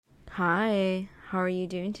Hi, how are you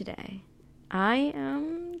doing today? I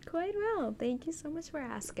am quite well. Thank you so much for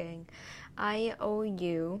asking. I owe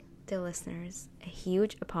you, the listeners, a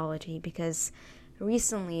huge apology because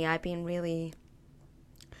recently I've been really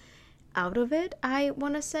out of it, I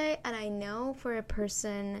want to say. And I know for a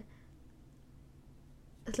person,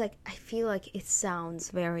 I feel like it sounds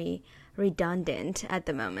very redundant at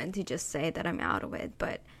the moment to just say that I'm out of it,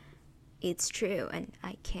 but it's true and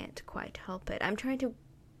I can't quite help it. I'm trying to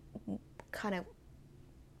kind of,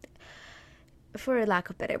 for a lack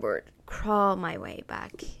of a better word, crawl my way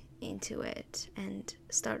back into it and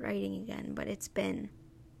start writing again, but it's been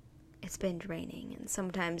draining, and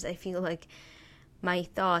sometimes I feel like my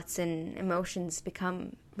thoughts and emotions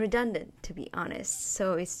become redundant, to be honest.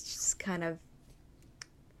 So it's just kind of,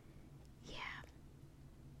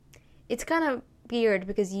 it's kind of weird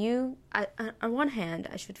because on one hand,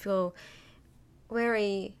 I should feel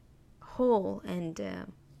very whole and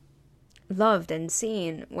loved and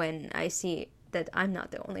seen when I see that I'm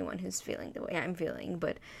not the only one who's feeling the way I'm feeling,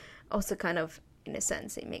 but also kind of, in a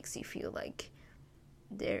sense, it makes you feel like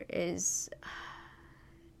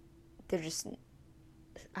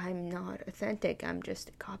I'm not authentic, I'm just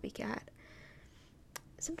a copycat.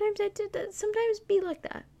 Sometimes I do that, sometimes be like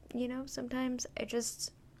that, sometimes I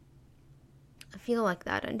feel like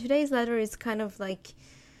that. And today's letter is kind of like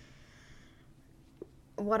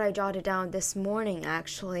what I jotted down this morning,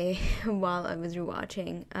 actually, while I was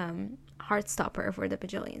rewatching Heartstopper for the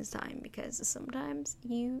bajillionth time, because sometimes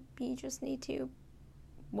you just need to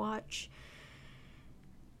watch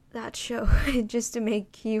that show just to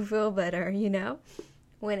make you feel better,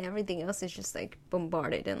 when everything else is just like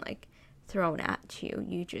bombarded and like thrown at you.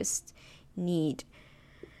 You just need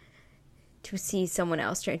to see someone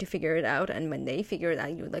else trying to figure it out, and when they figure it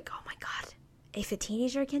out, you're like, oh my god, if a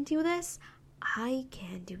teenager can do this, I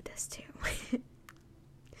can do this too.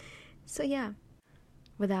 So yeah,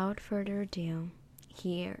 without further ado,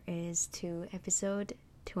 here is to episode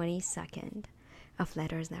 22nd of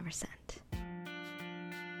Letters Never Sent.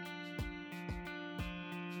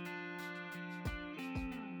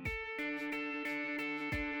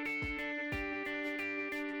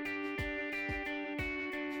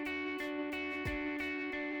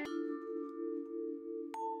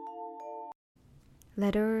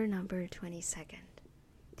 Letter number 22nd,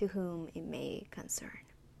 to whom it may concern.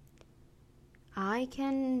 I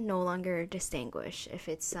can no longer distinguish if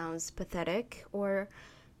it sounds pathetic or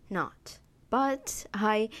not, but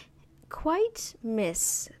I quite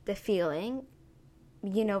miss the feeling,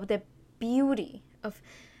 the beauty of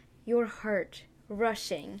your heart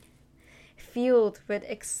rushing, filled with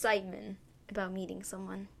excitement about meeting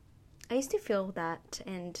someone. I used to feel that,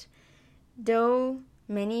 and though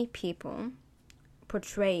many people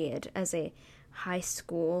portray it as a high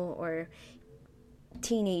school or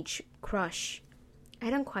teenage crush, I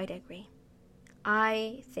don't quite agree.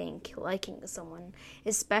 I think liking someone,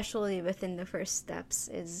 especially within the first steps,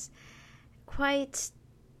 is quite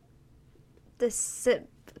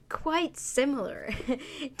similar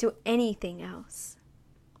to anything else.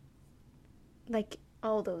 Like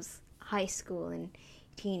all those high school and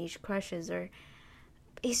teenage crushes,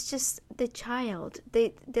 it's just the child,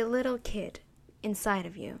 the little kid inside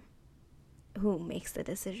of you who makes the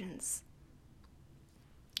decisions.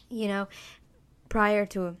 Prior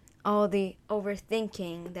to all the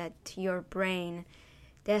overthinking that your brain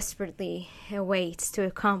desperately awaits to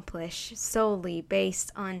accomplish solely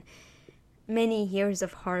based on many years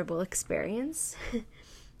of horrible experience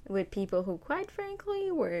with people who, quite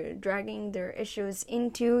frankly, were dragging their issues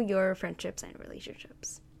into your friendships and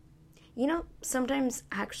relationships. Sometimes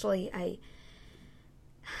actually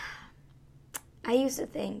I used to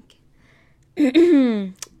think, look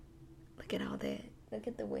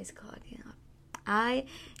at the voice clogging up. I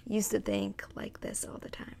used to think like this all the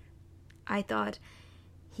time. I thought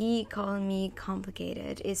he calling me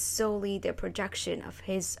complicated is solely the projection of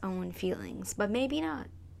his own feelings, but maybe not.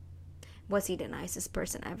 Was he the nicest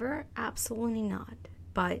person ever? Absolutely not.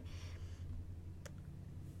 But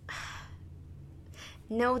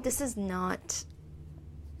no, this is not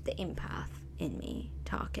the empath in me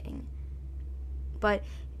talking, but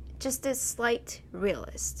just a slight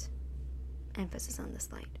realist. Emphasis on the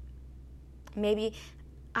slight. Maybe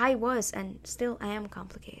I was and still am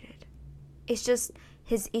complicated. It's just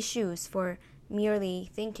his issues for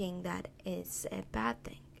merely thinking that it's a bad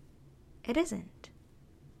thing. It isn't.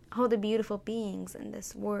 All the beautiful beings in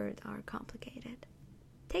this world are complicated.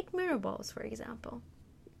 Take mirror balls, for example.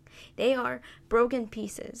 They are broken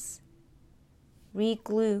pieces,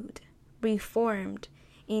 re-glued, reformed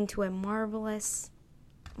into a marvelous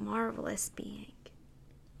being.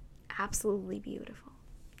 Absolutely beautiful.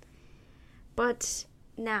 But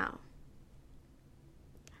now,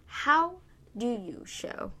 how do you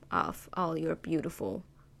show off all your beautiful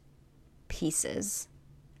pieces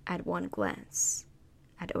at one glance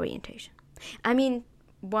at orientation? I mean,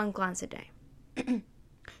 one glance a day.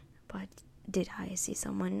 But did I see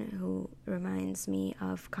someone who reminds me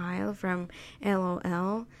of Kyle from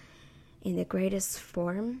LOL in the greatest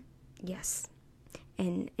form? Yes.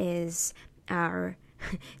 And is our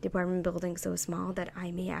department building so small that I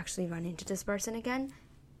may actually run into this person again?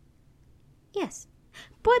 Yes.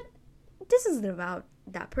 But this isn't about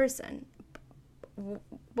that person.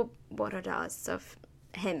 But what are the odds of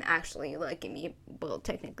him actually liking me? Well,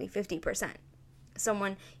 technically 50%.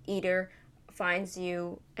 Someone either finds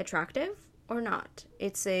you attractive or not.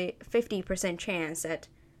 It's a 50% chance at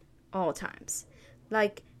all times.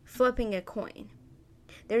 Like flipping a coin.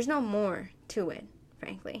 There's no more to it,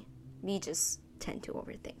 frankly. We just tend to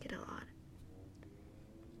overthink it a lot.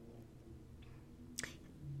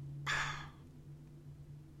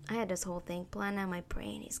 I had this whole thing planned out. My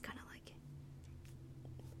brain is kind of like,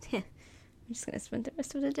 I'm just gonna spend the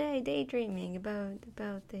rest of the day daydreaming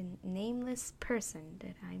about the nameless person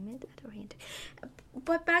that I met at orientation.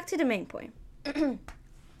 But back to the main point.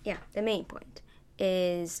 Yeah, the main point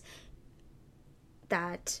is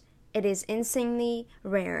that it is insanely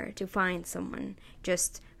rare to find someone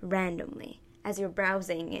just randomly as you're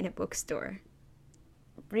browsing in a bookstore,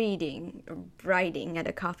 reading or writing at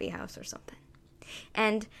a coffee house or something.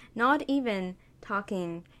 And not even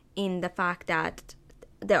talking in the fact that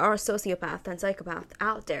there are sociopaths and psychopaths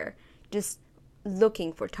out there just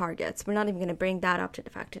looking for targets. We're not even going to bring that up to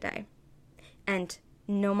the fact today. And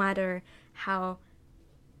no matter how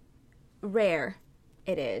rare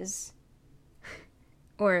it is,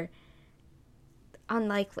 or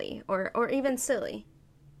unlikely, or even silly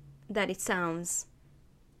that it sounds,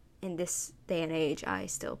 in this day and age, I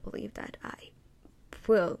still believe that I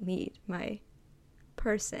will meet my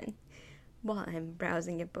person while I'm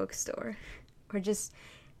browsing a bookstore or just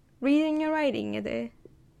reading and writing at a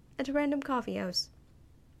random coffee house,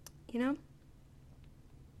 you know?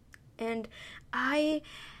 And I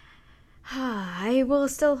will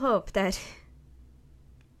still hope that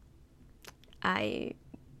I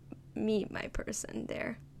meet my person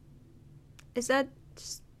there. Is that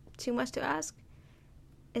just too much to ask?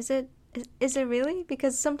 Is it really?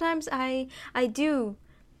 Because sometimes I do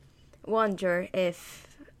wonder if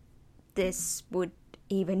this would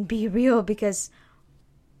even be real, because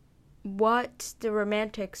what the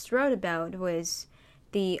romantics wrote about was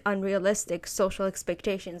the unrealistic social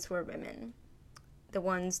expectations for women, the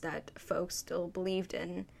ones that folks still believed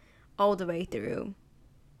in all the way through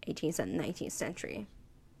 18th and 19th century,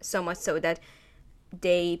 so much so that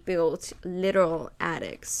they built literal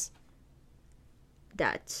attics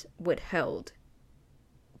that withheld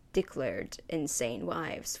declared insane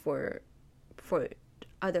wives for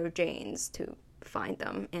other Janes to find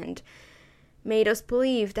them, and made us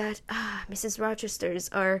believe that Mrs. Rochesters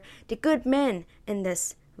are the good men in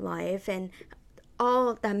this life, and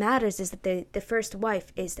all that matters is that the first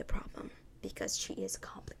wife is the problem, because she is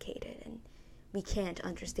complicated and we can't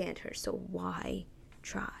understand her, so why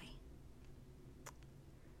try?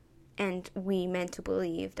 And we meant to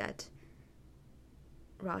believe that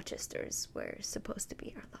Rochesters were supposed to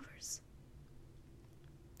be our lovers.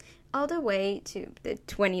 All the way to the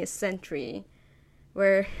 20th century,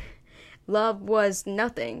 where love was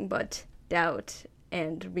nothing but doubt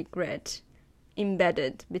and regret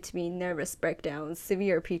embedded between nervous breakdowns,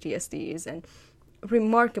 severe PTSDs, and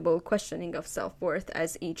remarkable questioning of self-worth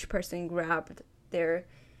as each person grabbed their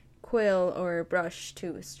quill or brush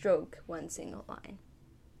to stroke one single line.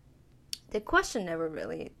 The question never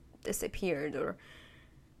really disappeared or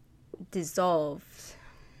dissolved,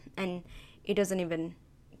 and it doesn't even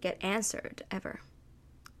get answered ever.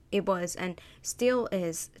 It was and still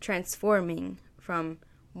is transforming from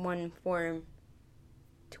one form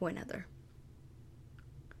to another.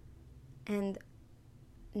 And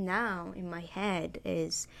now in my head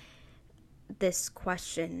is this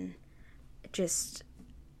question just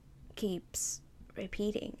keeps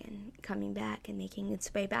repeating and coming back and making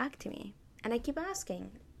its way back to me. And I keep asking,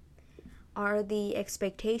 are the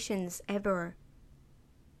expectations ever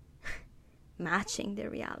matching the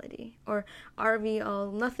reality? Or are we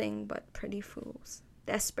all nothing but pretty fools,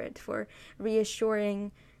 desperate for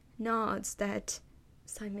reassuring nods that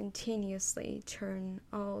simultaneously turn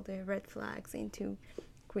all the red flags into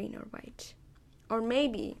green or white? Or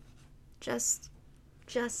maybe, just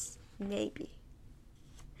maybe,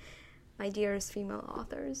 my dearest female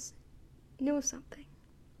authors knew something.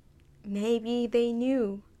 Maybe they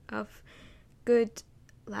knew of good,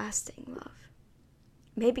 lasting love.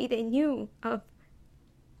 Maybe they knew of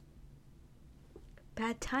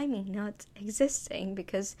bad timing not existing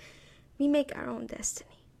because we make our own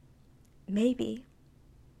destiny. Maybe,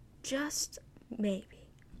 just maybe,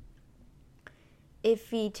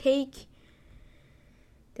 if we take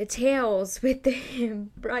the tales with the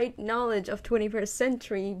bright knowledge of 21st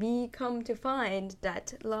century, we come to find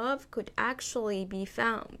that love could actually be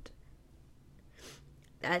found.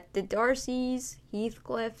 That the Darcys,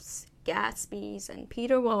 Heathcliffs, Gatsbys, and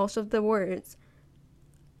Peter Walsh of the words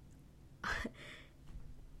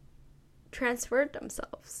transferred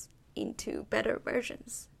themselves into better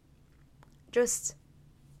versions. Just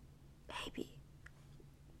maybe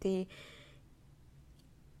the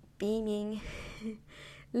beaming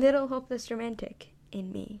little hopeless romantic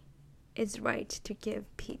in me is right to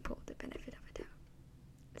give people the benefit of a doubt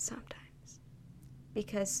sometimes,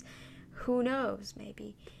 because who knows,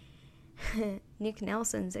 maybe Nick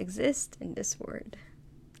Nelson's exist in this world,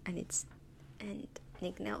 and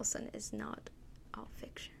Nick Nelson is not all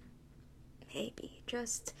fiction. Maybe,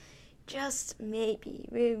 just maybe,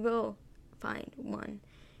 we will find one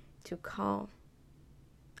to call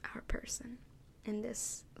our person in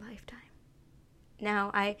this lifetime.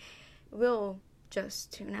 Now I will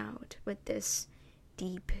just tune out with this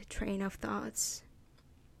deep train of thoughts,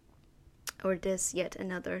 or this yet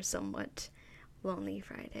another somewhat lonely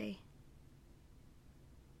Friday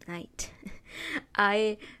night.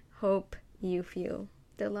 I hope you feel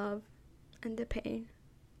the love and the pain.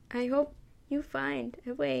 I hope you find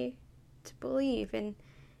a way to believe in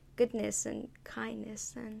goodness and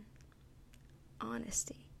kindness and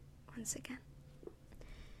honesty once again.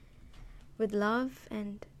 With love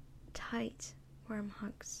and tight, warm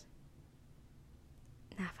hugs.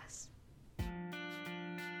 Nafas.